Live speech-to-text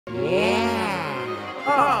Yeah.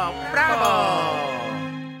 Oh, bravo.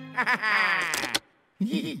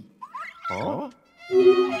 Oh?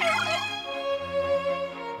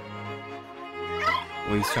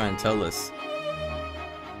 What he's trying to tell us.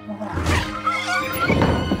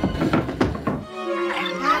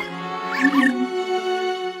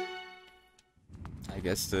 I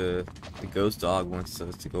guess the ghost dog wants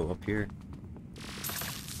us to go up here.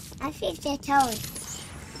 I feed the toad.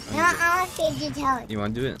 No, I want to feed the toad. You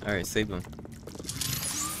want to do it? Alright, save him.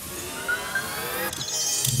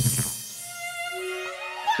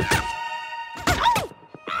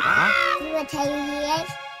 See what tail he is?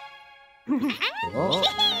 Oh.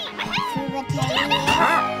 See what tail he is?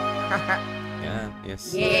 Yeah, yes.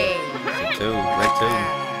 Yay. It's a toad, red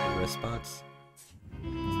toad. Red spots.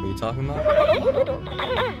 What are you talking about?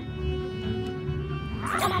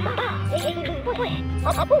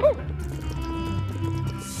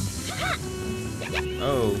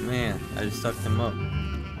 Oh man, I just sucked him up.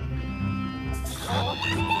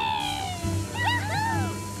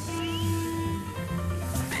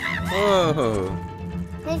 Whoa!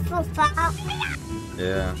 This will fall.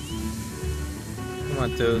 Yeah. Come on,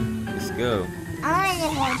 Toad. Let's go. I want to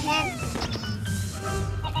hold him.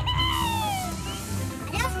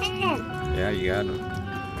 I don't hit him. Yeah, you got him.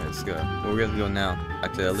 Alright, let's go. Where we have to go now?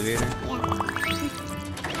 Back to the elevator? Yeah.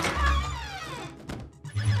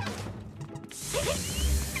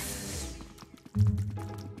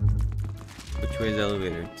 Which way is the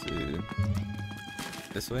elevator? To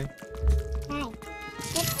this way? Hey,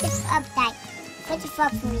 lift this up, Dad. Put it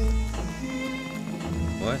up for me.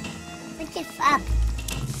 What? Put it up.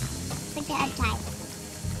 Put it outside.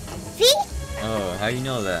 See? Oh, how you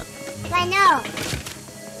know that? Do I know?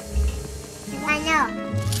 Do I know?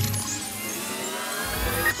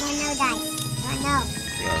 Do I know, Dad? Do I know?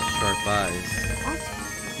 You got sharp eyes. What?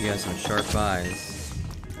 You got some sharp eyes.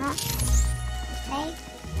 Huh? Okay.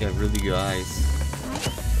 You got really good eyes. What?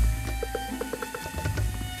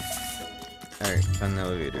 Alright, find the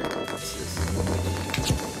elevator. What's this?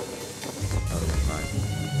 Oh, fine.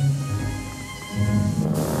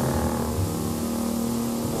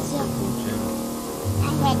 Purple gem. I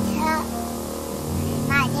went up.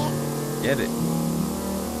 Not it. Get it.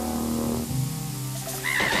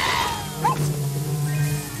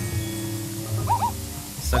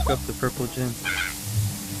 Suck up the purple gem.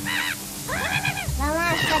 Mama,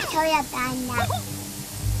 I'm going to tell you about that.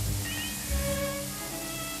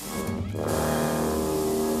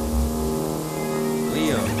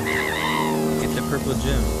 Leo, get the purple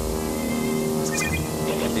gem.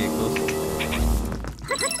 See it closer.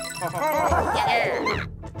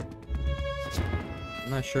 I'm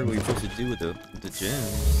not sure what you're supposed to do with the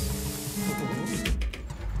gems.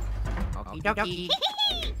 Okie dokie. He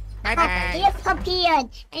Bye-bye. appeared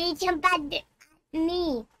and he jumped at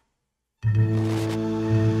me.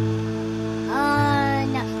 Oh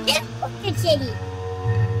no. This was the city.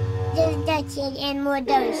 There's the city and more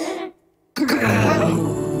those.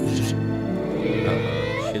 Uh-oh,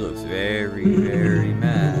 she looks very, very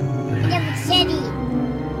mad. There's the city.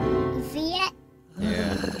 You see it?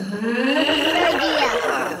 Yeah.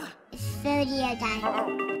 It's 30 guys.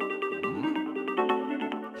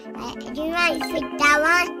 Do you want to fit that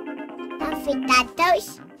one? Want to fit that those?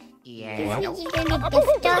 Yeah. You think you're gonna be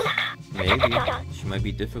difficult? Maybe. She might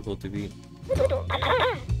be difficult to beat.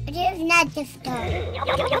 It is not difficult.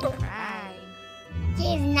 Right. It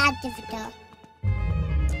is not difficult.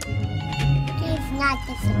 It is not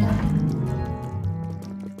difficult.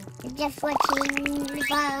 It's just watching the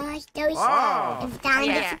bars, those. Oh. It's down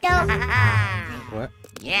Yeah. difficult. What?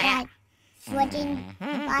 Yeah. It's watching the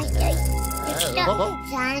bars, those. Difficult.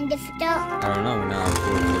 It's down difficult. I don't know. We're now on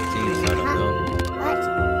 414, so I don't know. What?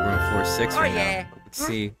 We're on 4-6 Oh, right yeah. now.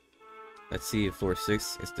 Let's see if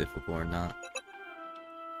 4-6 is difficult or not.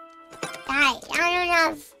 Guy, I don't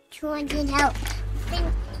have 200 help. I think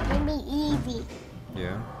it'll be easy.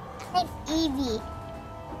 Yeah. It's easy.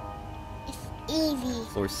 It's easy.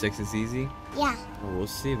 4-6 is easy? Yeah. Well, we'll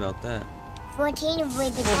see about that. 14 is way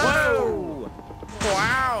bit difficult. Whoa.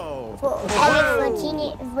 Wow. 14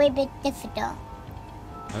 is way bit difficult.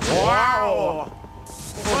 Okay. Wow.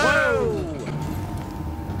 Whoa.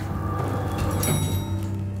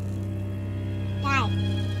 Guy,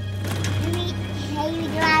 let me tell you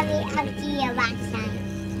drive it up to your last time.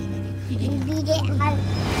 You beat it up to your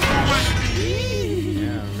last time.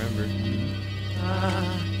 Yeah, I remember.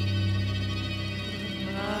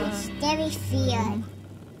 It's very feared.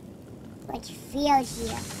 What's feared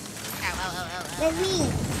here? With me.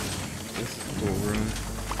 This is a cool room.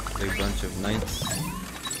 Big bunch of knights.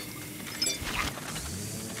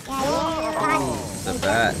 Yeah, you're It's a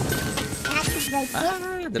bat. That's right there.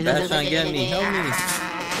 Ah, the bat's trying to get me. Help me.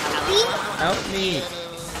 See? Help me.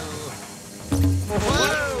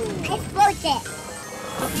 I broke it.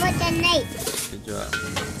 I broke the knife. Good job.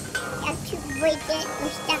 You have to break it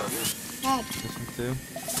with the head. This one too.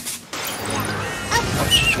 Yeah. Oh,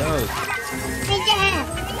 Go. break the head.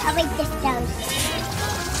 I'll break this nose.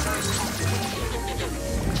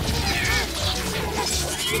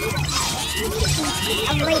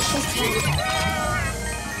 I'll break this one.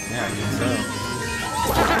 Yeah, I guess so.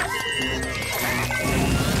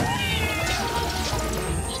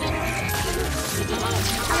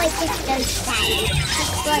 I'll break this nose side.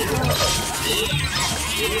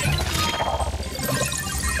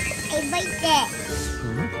 I break it.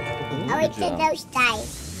 I'll break the nose side.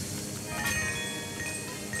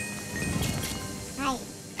 Hi.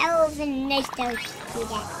 I'll open the nose nose. Do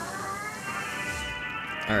that.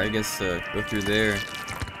 Alright, I guess go through there.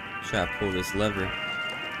 Try to pull this lever.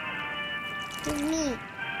 To me.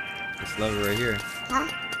 This lever right here. Huh?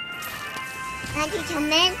 Can't you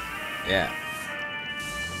come in? Yeah.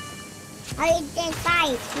 Are you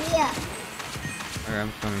inside? Here. Alright,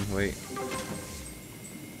 I'm coming. Wait.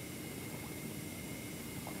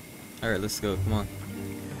 Alright, let's go. Come on.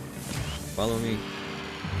 Follow me.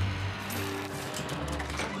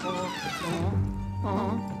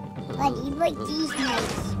 But you break these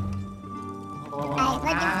knives. Alright,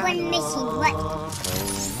 what is one missing? What? Oh,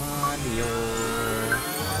 Mario.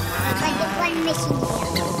 What is one missing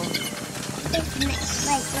here? This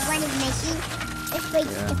like the one is missing. Let's break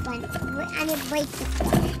this one. I'm gonna break this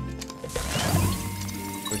one.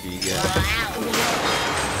 What do you get?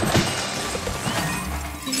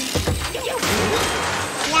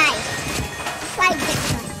 Nice. Try this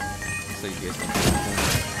one. So you get something.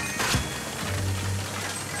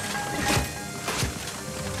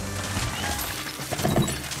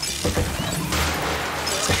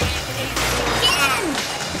 Damn!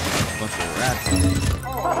 Bunch of rats.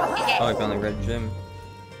 Oh, I found a red gem.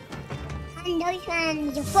 And those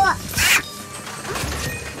ones are four.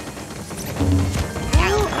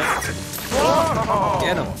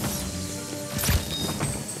 Get him.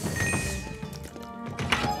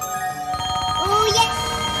 Oh, yeah.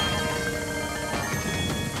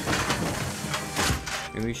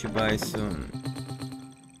 Maybe we should buy some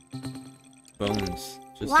bones,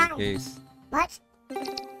 just Why? in case. What?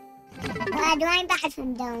 I don't buy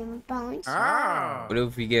some bones. Oh. What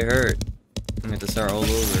if we get hurt? We have to start all over.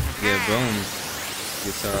 If we have bones,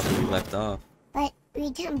 we start off where we left off. But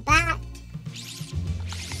we come back.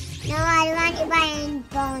 No, I don't want to buy any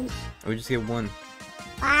bones. Or we just get one.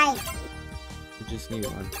 Why? We just need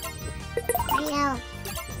one. I know.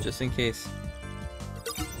 Just in case.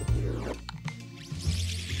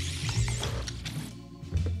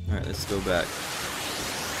 Alright, let's go back.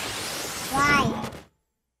 Why?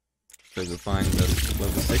 So we'll find the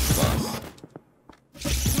level 6 boss.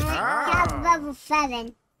 I have level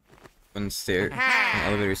 7. On the stair. On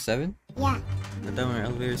elevator 7? Yeah. I thought we were in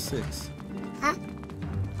elevator 6. Huh?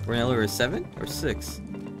 We're in elevator 7 or 6?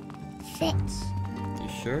 6. You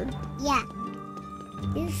sure? Yeah.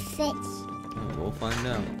 You 6. Oh, we'll find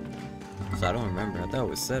out. So I don't remember. I thought it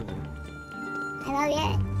was 7. I don't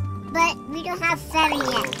get it. But we don't have 7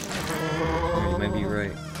 yet. You might be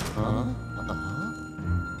right.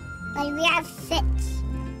 But we have 6.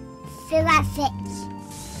 Still got 6.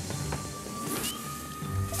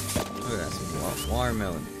 Look at that, some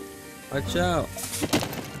watermelon. Watch out!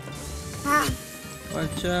 Huh?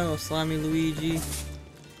 Watch out, slimy Luigi.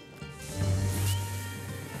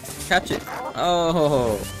 Catch it!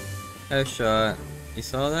 Oh! Headshot. You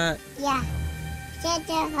saw that? Yeah.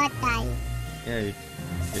 Santa hot die. Yeah,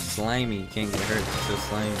 you're slimy. You can't get hurt. You're so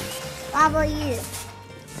slimy. What about you?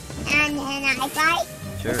 And I fight?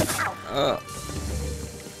 Sure. Oh!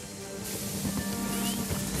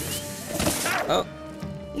 Oh!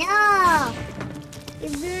 No! You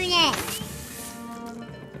ruined it.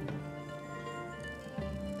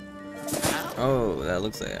 Oh, that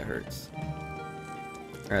looks like that hurts.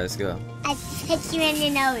 Alright, let's go. I hit you in the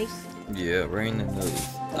nose. Yeah, right in the nose.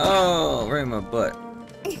 Oh, right in my butt.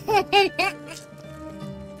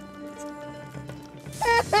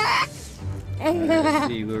 Alright, let's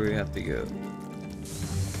see where we have to go.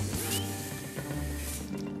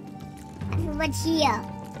 What's here?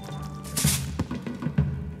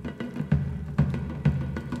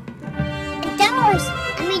 Doors!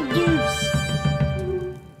 I mean dudes.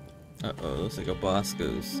 Uh-oh, looks like a boss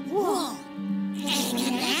goes. Whoa.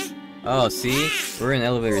 Oh, see? We're in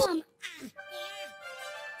elevators.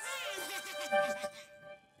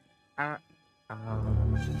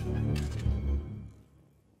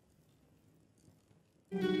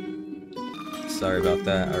 sorry about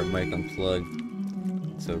that. Our mic unplugged.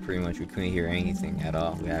 So pretty much we couldn't hear anything at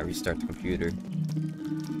all. We had to restart the computer.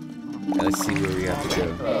 Let's see where we have to go.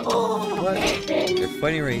 What? They're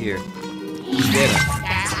fighting right here. Get them.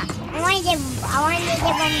 I wanted to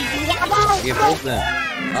Get both of them.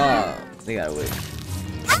 Oh, they gotta wait.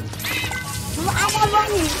 Other one.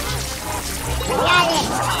 Got it.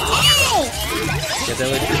 Hey! Get that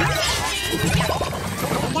way too.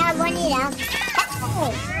 That one is up.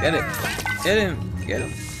 Get it. Get him. Get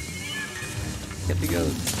him. Get the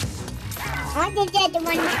goat. I want to get the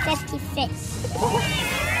one with 56. I want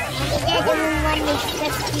to get the one with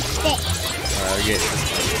 56. Alright, I'll get it.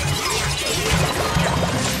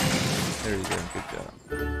 There we go. Good job.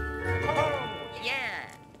 Yeah.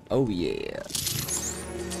 Oh yeah.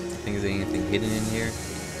 Think there's anything hidden in here?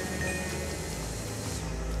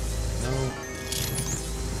 No.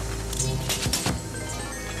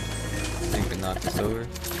 Think we can knock this over?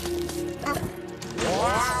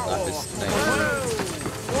 Knock this thing over.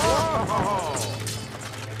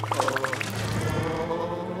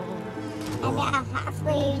 And we are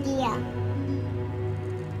halfway there.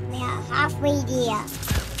 We are halfway there.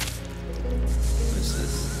 What's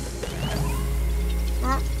this?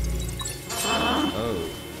 Huh? Oh.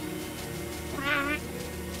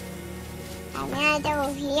 And then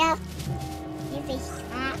over here. If it's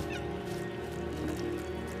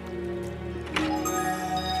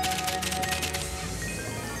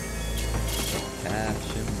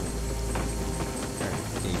Caption.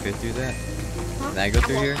 Alright, can you go through that? Can I go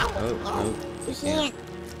through here? Oh, nope. You can't.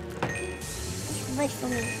 Wait for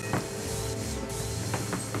me.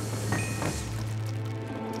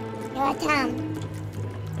 Your time.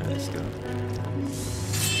 Alright, let's go.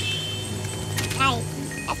 Right.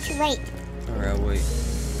 That's right. Alright, I'll wait.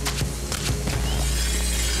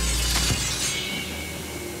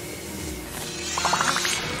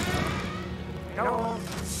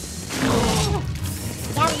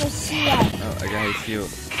 That was shield. Oh, I got his shield.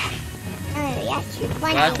 Oh, that's your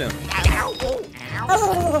one. Flash him. Oh,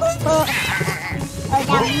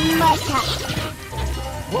 that must have.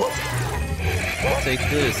 Take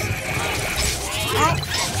this. What?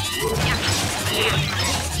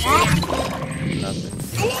 Nothing.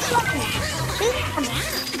 Shoot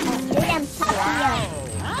them, Papio.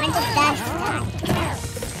 When the best time.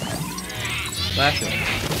 Flash him.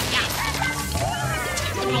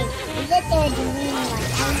 Hey, is it the green one?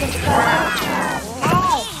 I'm the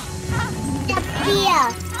Hey! Papio!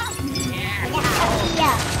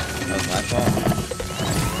 Papio! That was my fault.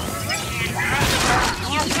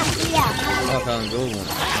 Papio! Oh, I found a gold one.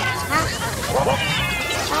 Huh?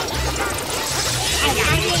 I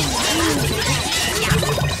found it green. I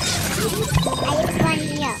just one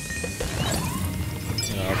here.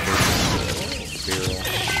 No, I'll put the barrel.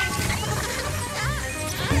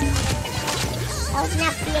 I was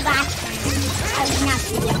not for your last one. I was not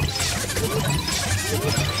for you.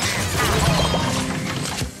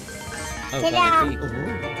 Oh, Ta-da. found a key.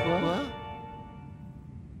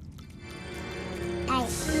 Hey,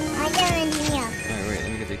 I'm down in here. Alright, wait, let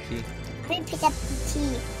me get the key. Let me pick up the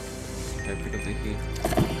tea. Alright, pick up the key.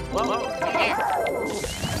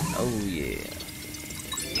 Oh, yeah.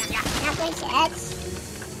 Now going to X.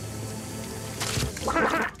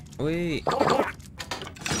 Wait.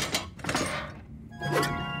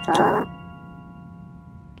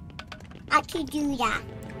 How to do that?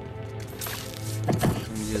 Let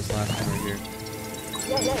me do this last one right here.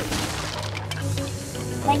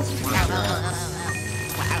 Once you do that.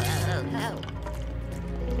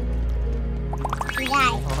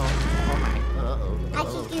 How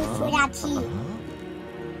to do for that tea?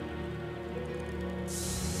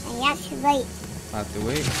 And you have to wait. I have to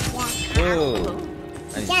wait. Yeah. Whoa.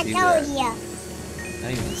 I You didn't can't see go that. here. I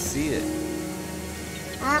didn't even see it.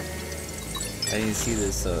 Huh? I didn't see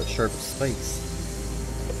this sharp spikes.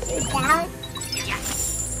 Sit down.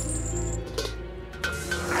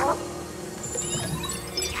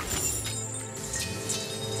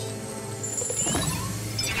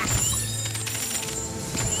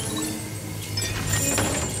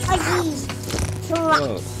 Oh, geez.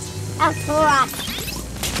 Whoa. Oh, frog.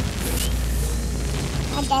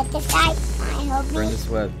 Identify. I hope Burn me. this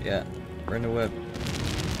web. Yeah. Burn the web.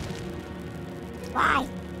 Why?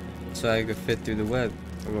 So I could fit through the web.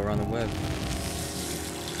 Or go around the web.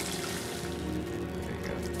 There you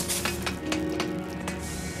go.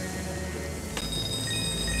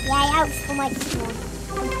 Yeah, that was so much fun.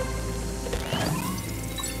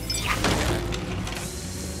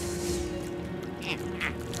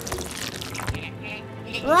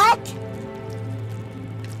 What?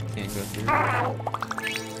 Can't go through.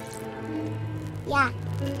 Yeah.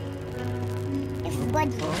 It's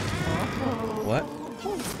sweaty. What?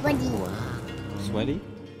 Sweaty. Sweaty?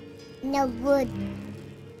 No wood.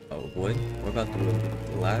 Oh, wood? What about the wood?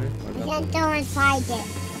 The ladder? What I about can't go inside it.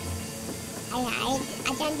 I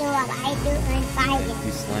can't do what I do inside it.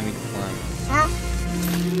 too slimy to climb? Huh?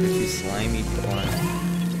 You're too slimy to climb.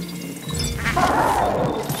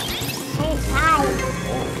 Inside.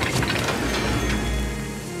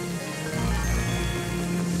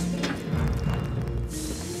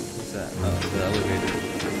 What's that? Oh, the elevator.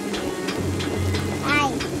 Hi.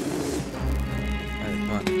 Alright,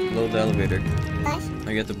 come on. Blow the elevator. What?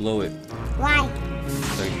 Now you have to blow it. Why?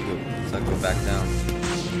 So I can go back down.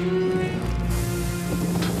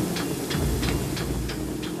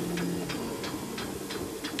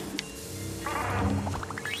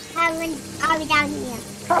 Are we down here?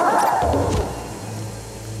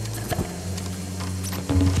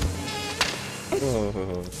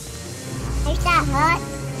 Whoa. Is that hurt?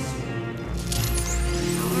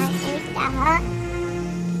 Is that hurt?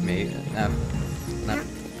 Maybe. Not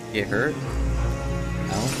get hurt? I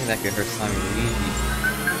don't think that could hurt Slimy Luigi.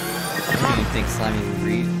 I don't think Slimy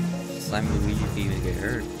Luigi could even get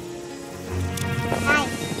hurt. Hi.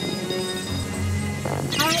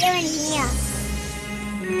 How are we doing here?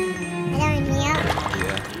 Down here?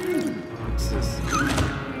 Yeah. What's this?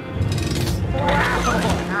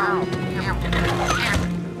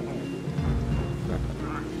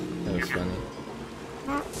 That was funny.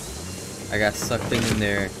 Huh? I got sucked in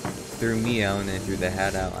there, threw me out, and then threw the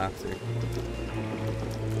hat out after.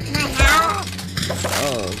 My house?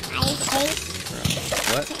 Oh. I think.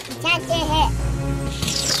 What? Can't get hit.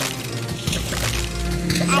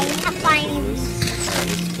 I'm not finding Alright,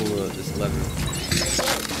 let's pull this lever.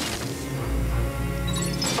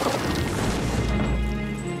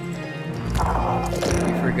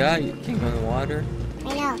 You forgot you can't go in the water? I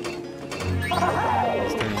know.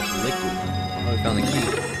 It's turning into liquid. Oh, we found the key.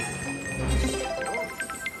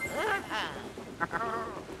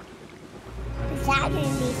 Is that going to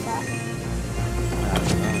be so?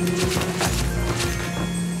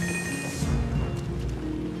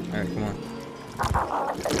 I don't know. Alright, come on.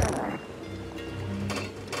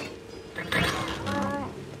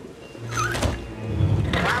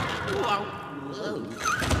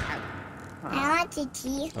 I want the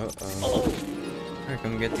key. Uh-oh. Alright,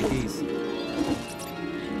 come get the keys.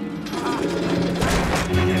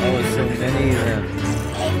 Oh, so many of them.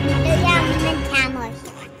 There's mint hammers.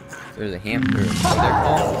 There's a hamster. What are they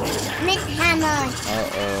called? Mint hammers.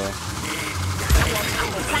 Uh-oh.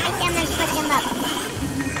 Find them and put them up.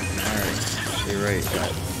 Alright, you're right.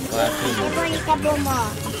 Flashes. There's only a couple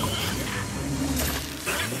more.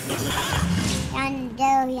 And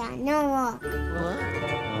there we are. No more.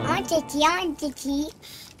 I want the key. I want the key.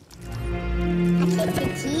 I take the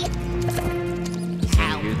key.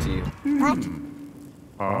 Sounds good to you. What?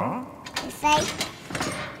 You say?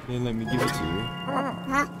 Then let me give it to you.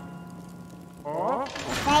 Huh? You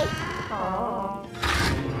say?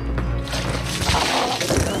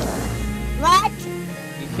 What?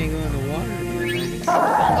 You can't go in the water, Leonidas. I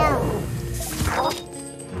know.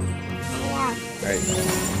 Alright.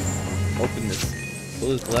 Open this. Pull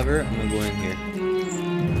this lever, I'm gonna go in here.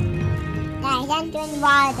 Guys, I'm doing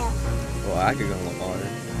water. Oh, I could go in the water.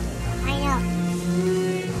 I know.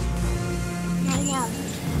 I know.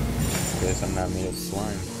 Guess I'm not made of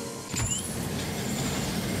slime.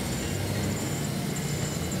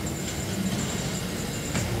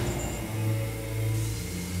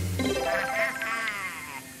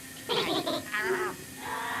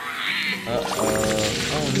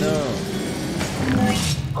 Uh-oh. Oh no.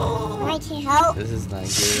 Want to help? This is not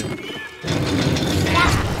good.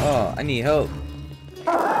 Yeah. Oh, I need help.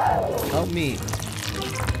 Help me.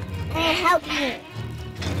 I'm gonna help you.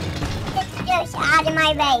 Get this out of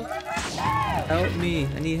my way. Help me.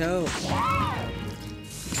 I need help.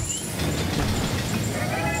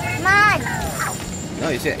 Come on. No,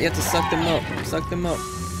 you have to suck them up. Suck them up.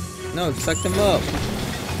 No, suck them up.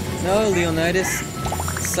 No, Leonidas.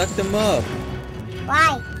 Suck them up.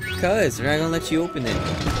 Why? Because they're not gonna let you open it.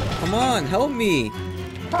 Come on, help me.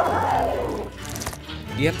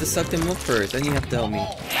 You have to suck them up first, then you have to help me.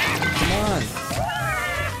 Come on.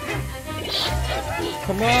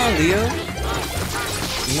 Come on, Leo.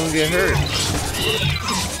 You won't get hurt.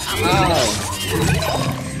 Ow.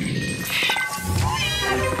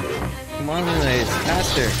 Come on, Leonidas.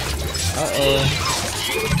 Faster. Uh-oh.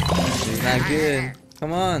 This is not good.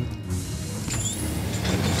 Come on.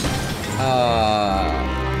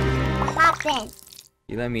 What happened?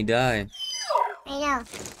 You let me die. I know.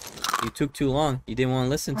 You took too long. You didn't want to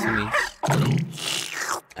listen to me.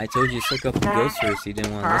 I told you to suck up the ghost first. You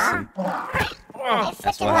didn't want to listen.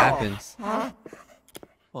 That's what happens.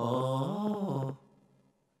 Oh.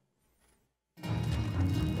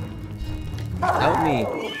 Help me.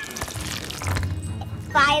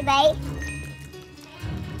 5-8.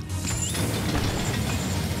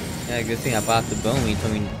 Yeah, good thing I bought the bone. You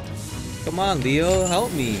told me, come on, Leo,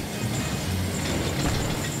 help me.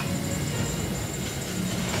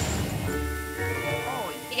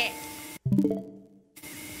 Oh, yeah.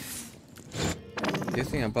 Good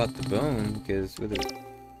thing I bought the bone, because with it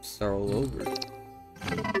start all over.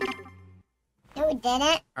 No, we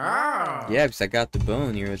didn't. Oh. Yeah, because I got the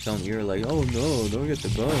bone. You were telling me, you were like, oh no, don't get the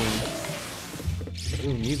bone. I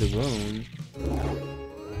don't need the bone.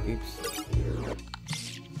 Oops.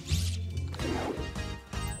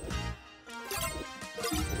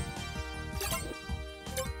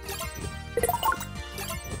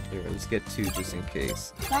 Here, let's get 2 just in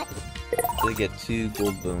case. What? Let's get 2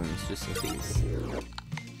 gold bones just in case.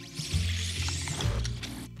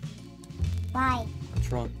 Why?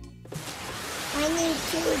 What's wrong? I need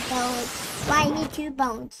 2 bones. Why I need 2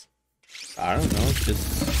 bones? I don't know,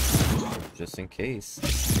 just in case.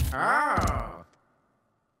 Oh.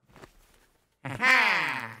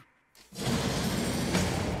 Ha.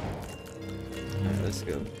 Alright, let's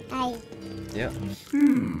go. I. Yeah.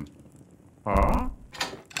 Huh?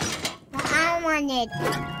 But I wanted.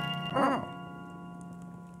 Oh.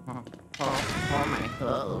 Oh my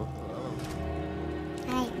god.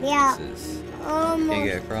 We are This is... almost. Can't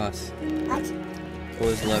get across. What? Pull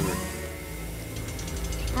this lever.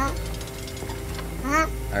 Huh? Huh?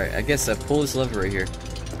 Alright, I guess pull this lever right here.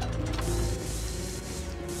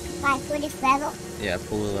 Why, for this level? Yeah,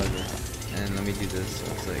 pull the lever. And let me do this. So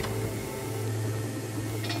it's like...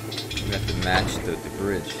 We have to match the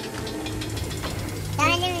bridge.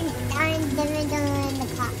 Down in the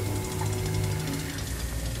pot.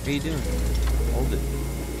 What are you doing? Hold it.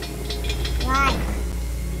 Why?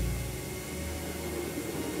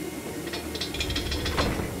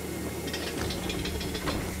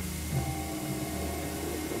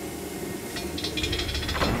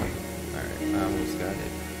 Alright, I almost got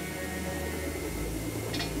it.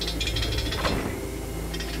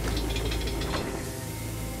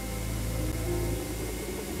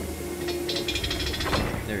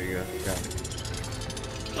 There you go. Got it.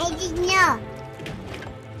 I didn't know.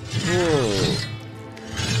 Whoa!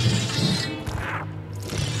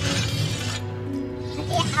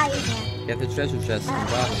 Okay, how you know? Get the treasure chest on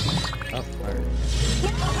the bottom. Oh, alright.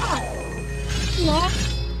 No.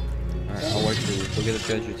 Alright, I'll wait for you. Go get the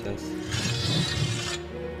treasure chest.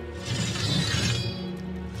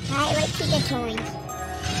 Alright, wait to the toys.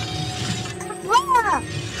 Whoa!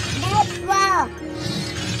 That's whoa!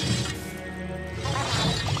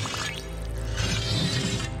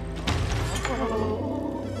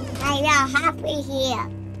 We are halfway here.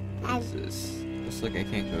 Looks like I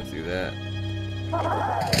can't go through that.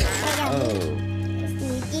 Oh. It's the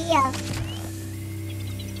idea.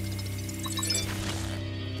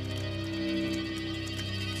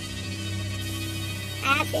 I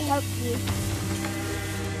have to help you.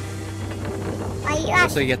 Are you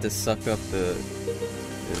Looks like you have to suck up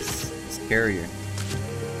this carrier.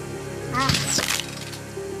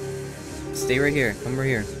 Stay right here. Come right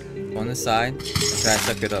here. Go on the side. Try to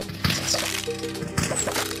suck it up.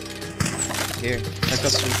 Here. Suck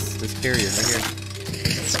up this carrier right here.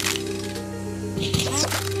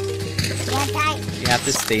 You have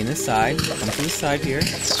to stay in the side. Come to the side here.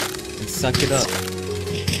 And suck it up.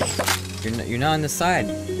 You're not on the side.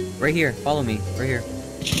 Right here. Follow me. Right here.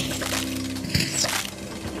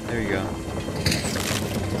 There you go.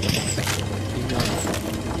 Keep going.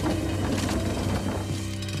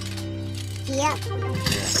 Yep.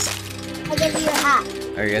 I give you a hop.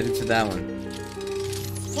 Alright, you gotta do to that one.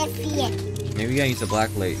 Just see it. Maybe you gotta use the black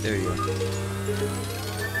light. There you go.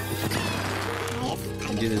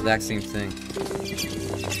 And do the exact same thing.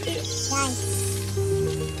 Nice.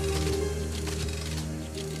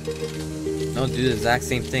 No, do the exact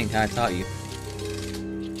same thing how I taught you.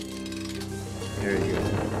 There you go.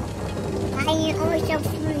 I can always jump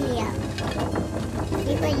through here.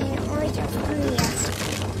 People, you can always jump through here.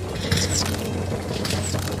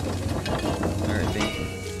 Alright, thank you.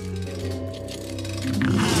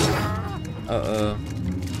 Uh-oh.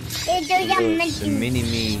 There's a The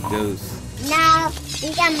mini-me goes. No,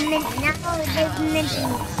 there's a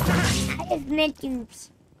there's mint tubes.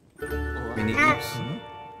 Mini oops.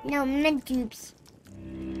 No, mint tubes.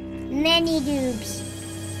 Many tubes.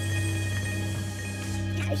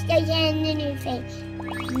 I'm still getting the new face.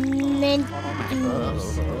 Mint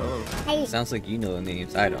tubes. Hey, Sounds like you know the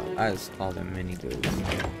names. I don't. I just call them mini goes.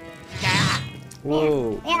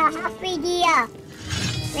 Whoa. we are halfway there.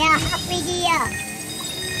 We are halfway there.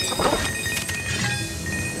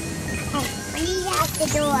 the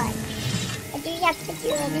door. What do you have to do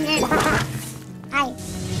in it? Hi.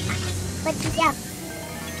 What do you have?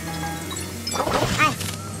 Hi.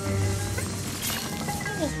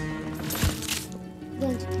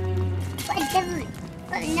 What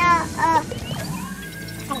the... No, hi.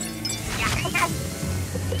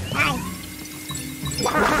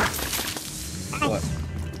 Hi. What?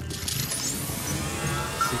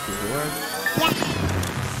 Secret door? Yeah.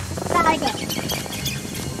 Found it.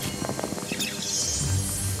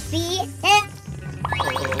 See it?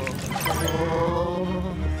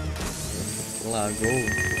 A lot of gold.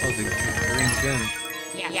 Oh, the green gem.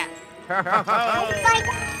 Yeah.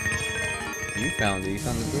 You found it. You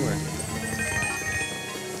found the door.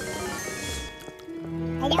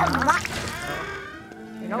 I don't want.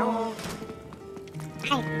 No.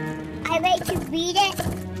 I ready to beat it.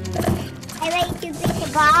 I ready to beat the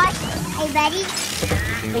boss. Are you ready? You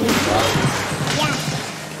can go to the boss. Yeah.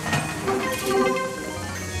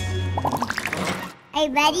 Are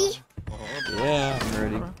you ready? Yeah, I'm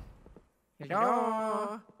ready. No.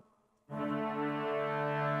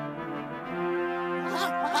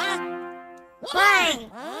 One.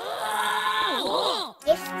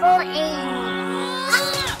 It's for aim.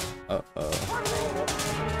 Uh-oh.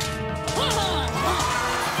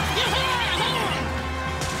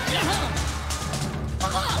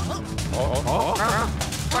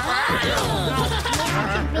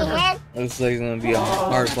 Looks like it's gonna be a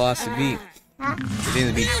hard boss to beat. Huh?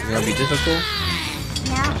 You think it's gonna be difficult?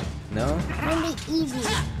 No. No? It's gonna be easy.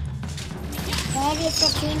 Maybe it's a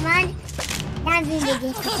team one. That's gonna be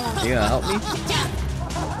difficult. You gonna help me?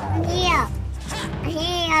 Here.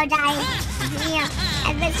 Here, guys. Here.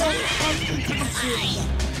 Everything is touchy.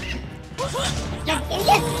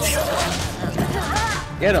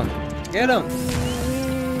 Get him! Get him!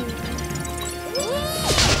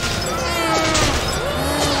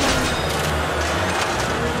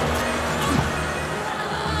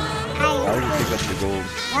 I already pick up the gold.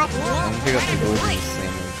 What? I'm gonna pick up the gold in the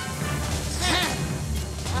same way.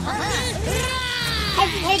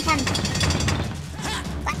 Here it comes.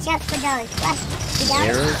 Watch out for those. Watch for those.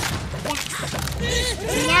 Arrows?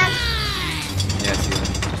 Yeah. Yeah, I see them.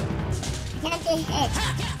 Can't get hit.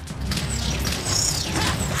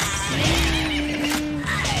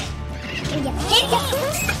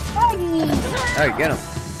 Alright, get him.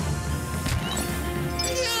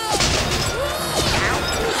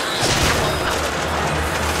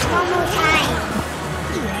 One more time.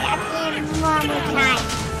 One more time.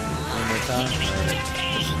 One more time? Alright,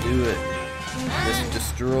 let's do it. Let's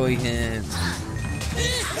destroy him.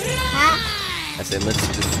 Huh? I said, let's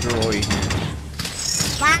destroy him.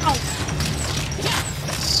 Why?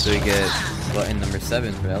 So we get button number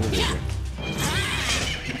 7 for the elevator.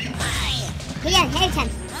 Here it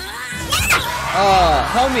comes. Oh,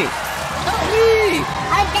 help me! Help me!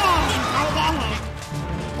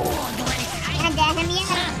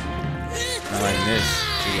 Oh, I missed.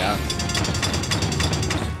 Yeah.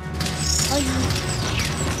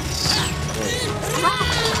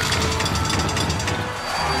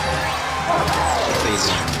 He's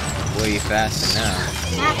way faster now.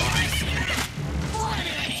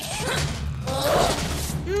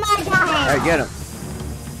 Alright, get him.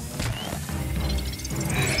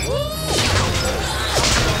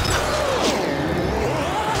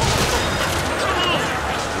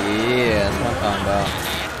 Yeah, that's what I'm talking about.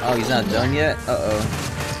 Oh, he's not done yet? Uh-oh.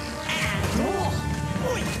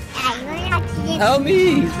 Help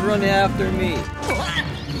me! He's running after me.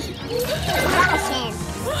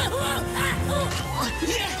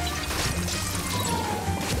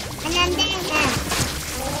 And then there's it's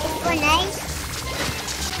for nice.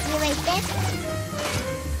 You like this?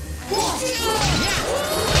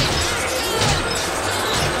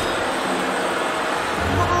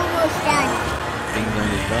 We're almost done.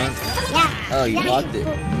 England is done? Yeah. Oh, you blocked it.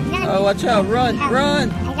 Yeah. Oh, watch out! Run!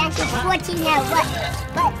 Run! I got you 14 now. What?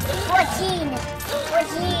 14.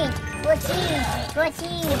 14. 14.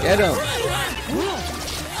 14. Get him!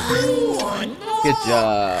 Good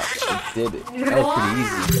job. You did it. That was pretty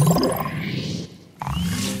easy.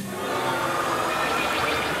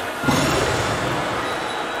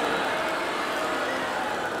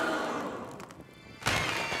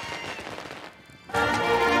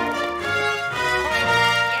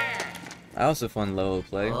 That was a fun level to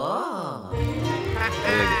play. Oh.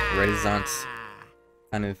 Like Renaissance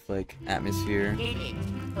kind of like atmosphere.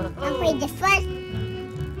 I'll play this one.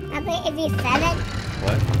 I'll play every 7.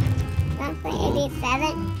 What? I'll play every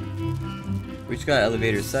 7. We just got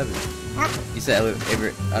elevator 7. Huh? You said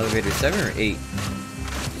elevator 7 or 8?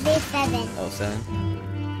 Every 7. Oh,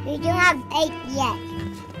 7. We do have 8 yet.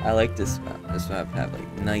 I like this map. This map have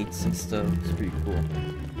like nights and stuff. It's pretty cool.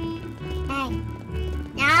 Hey.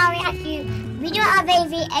 Now we have to. We don't have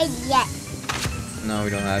every egg yet. No, we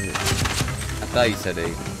don't have it. I thought you said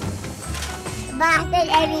 8. But I said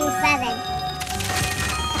every 7.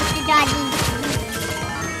 The dog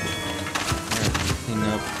Clean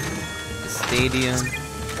up the stadium.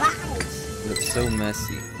 Why? It looks so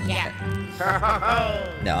messy. Yeah.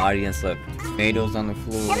 The audience left tomatoes on the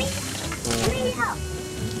floor. Let me go.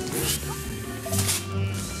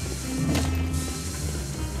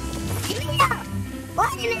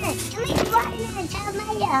 Watermelon! Come here, watermelon!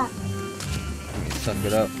 Tomato! Suck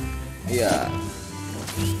it up. Yeah.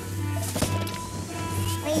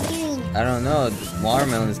 What are you doing? I don't know. The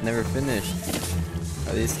watermelon is never finished.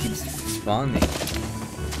 Oh, this keeps spawning.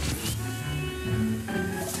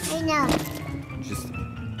 I know.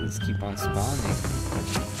 Let's keep on spawning.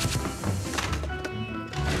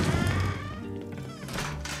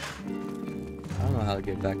 I don't know how to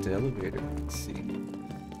get back to the elevator. Let's see.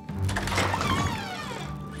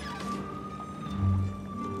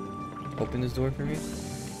 Open this door for me.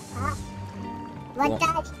 Huh? What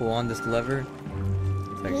that? Pull on this lever.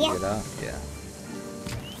 So I can Yeah. get out. Yeah.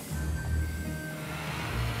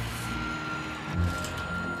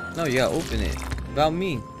 No, you gotta open it. About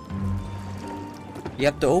me. You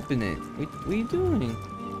have to open it. What are you doing?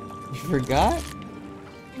 You forgot?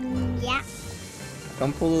 Yeah.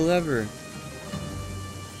 Come pull the lever.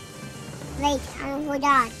 Wait, hold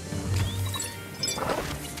on.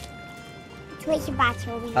 Twitch box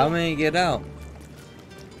over here. How many get out?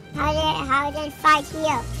 How did it fight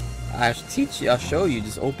here? I'll teach you. I'll show you.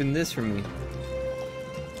 Just open this for me.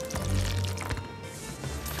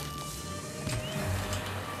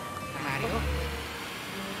 Mario.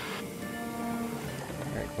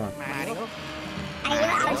 Alright, come on. Mario. Are you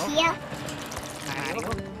out here? Mario.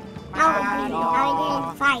 How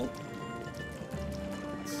did it fight?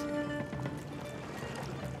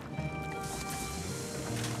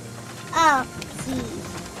 Oh, jeez.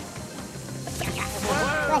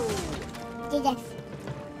 Look, do this.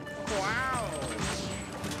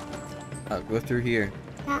 Go through here.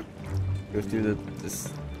 Huh? Go through this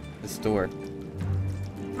door.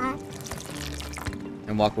 Huh?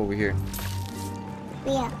 And walk over here.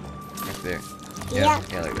 Where? Right there. Yeah.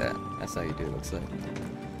 Yeah, like that. That's how you do it, looks like.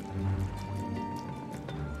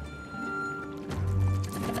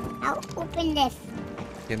 I'll open this.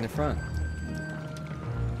 Get in the front.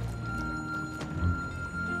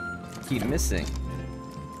 Keep missing.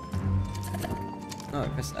 No,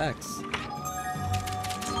 press X.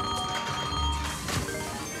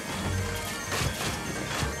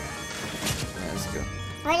 Yeah, let's go.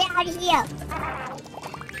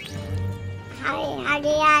 Hold it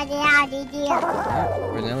out here. How did you?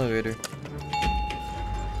 We're in the elevator.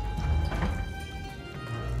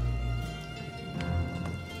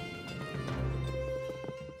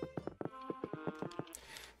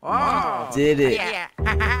 Oh. Did it. Yeah.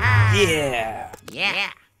 Yeah.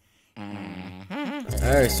 Yeah.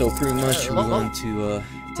 Alright, so pretty much we want to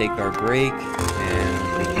take our break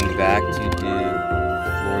and we came back to do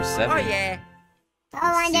floor 7. Oh yeah.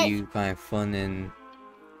 See you kind of fun and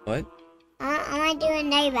what? I want to do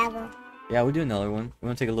another level. Yeah, we'll do another one. We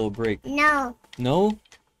want to take a little break. No. No?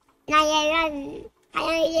 I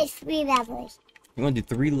only did 3 levels. You want to do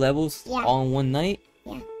 3 levels Yeah. all in one night?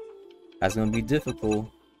 Yeah. That's gonna be difficult.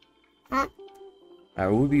 Huh?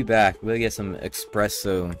 Alright, we'll be back. We'll get some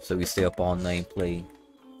espresso so we stay up all night and play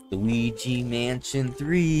Luigi Mansion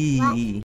 3. What?